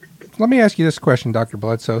Let me ask you this question, Dr.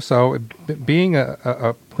 Bledsoe. So, being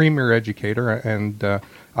a premier educator, and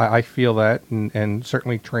I feel that, and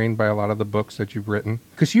certainly trained by a lot of the books that you've written,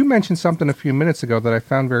 because you mentioned something a few minutes ago that I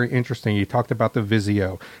found very interesting. You talked about the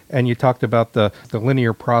Visio, and you talked about the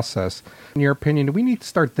linear process. In your opinion, do we need to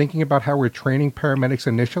start thinking about how we're training paramedics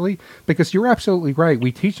initially? Because you're absolutely right.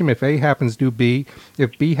 We teach them if A happens, do B.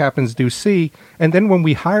 If B happens, do C. And then when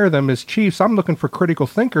we hire them as chiefs, I'm looking for critical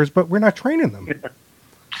thinkers, but we're not training them.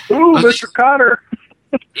 Ooh, Mr. Cotter.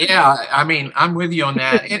 Yeah, I mean, I'm with you on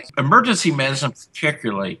that. Emergency medicine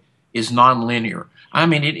particularly is nonlinear. I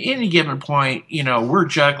mean, at any given point, we're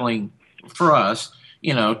juggling, for us,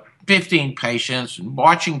 15 patients,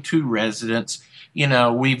 watching 2 residents.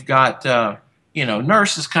 We've got,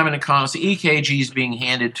 nurses coming to consult, EKGs being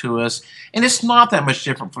handed to us, and it's not that much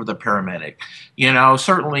different for the paramedic.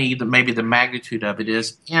 Certainly maybe the magnitude of it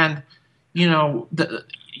is. And,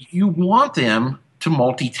 you want them to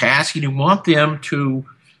multitask. You want them to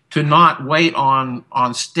not wait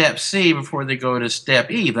on step C before they go to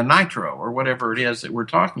step E, the nitro, or whatever it is that we're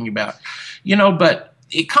talking about. But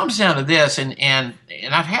it comes down to this, and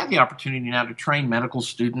I've had the opportunity now to train medical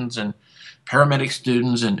students and paramedic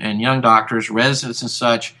students and young doctors, residents and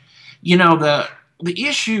such. The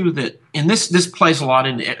issue that, and this plays a lot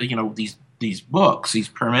into these books, these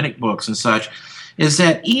paramedic books and such, is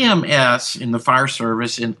that EMS in the fire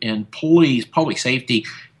service and police, public safety,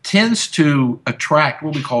 tends to attract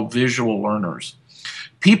what we call visual learners,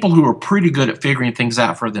 people who are pretty good at figuring things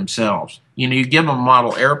out for themselves. You give them a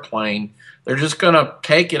model airplane, they're just going to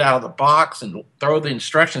take it out of the box and throw the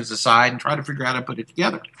instructions aside and try to figure out how to put it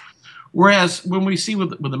together. Whereas when we see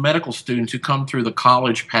with the medical students who come through the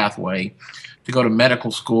college pathway to go to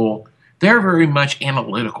medical school, they're very much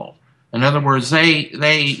analytical. In other words, they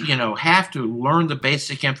have to learn the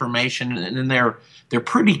basic information, and then they're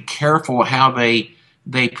pretty careful how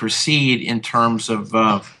they proceed in terms of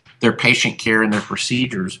their patient care and their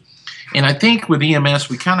procedures. And I think with EMS,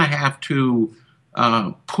 we kind of have to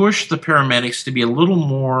push the paramedics to be a little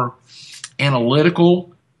more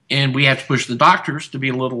analytical, and we have to push the doctors to be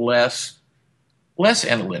a little less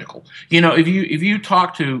analytical. If you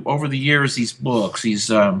talk to, over the years, these books, these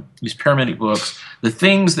paramedic books, the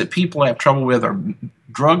things that people have trouble with are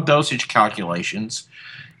drug dosage calculations.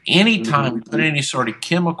 Anytime we put any sort of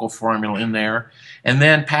chemical formula in there, and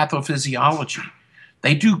then pathophysiology.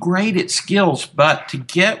 They do great at skills, but to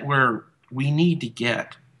get where we need to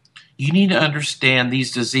get, you need to understand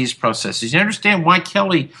these disease processes. You understand why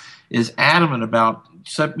Kelly is adamant about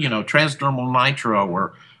transdermal nitro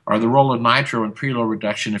or the role of nitro in preload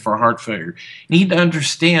reduction for heart failure. You need to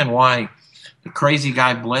understand why the crazy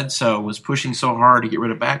guy Bledsoe was pushing so hard to get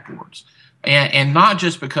rid of backboards. And not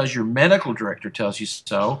just because your medical director tells you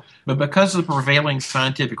so, but because the prevailing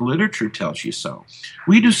scientific literature tells you so.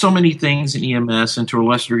 We do so many things in EMS and to a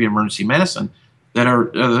lesser degree emergency medicine that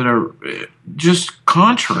are just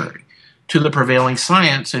contrary to the prevailing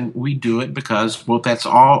science, and we do it because, well, that's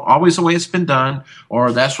always the way it's been done,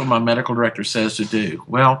 or that's what my medical director says to do.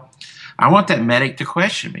 Well, I want that medic to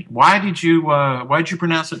question me. Why did you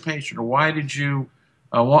pronounce that patient, or why did you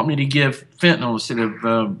want me to give fentanyl instead of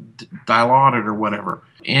Dilaudid or whatever?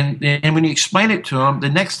 And when you explain it to them, the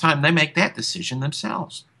next time they make that decision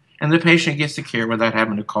themselves, and the patient gets the care without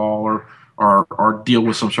having to call or deal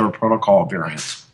with some sort of protocol variance.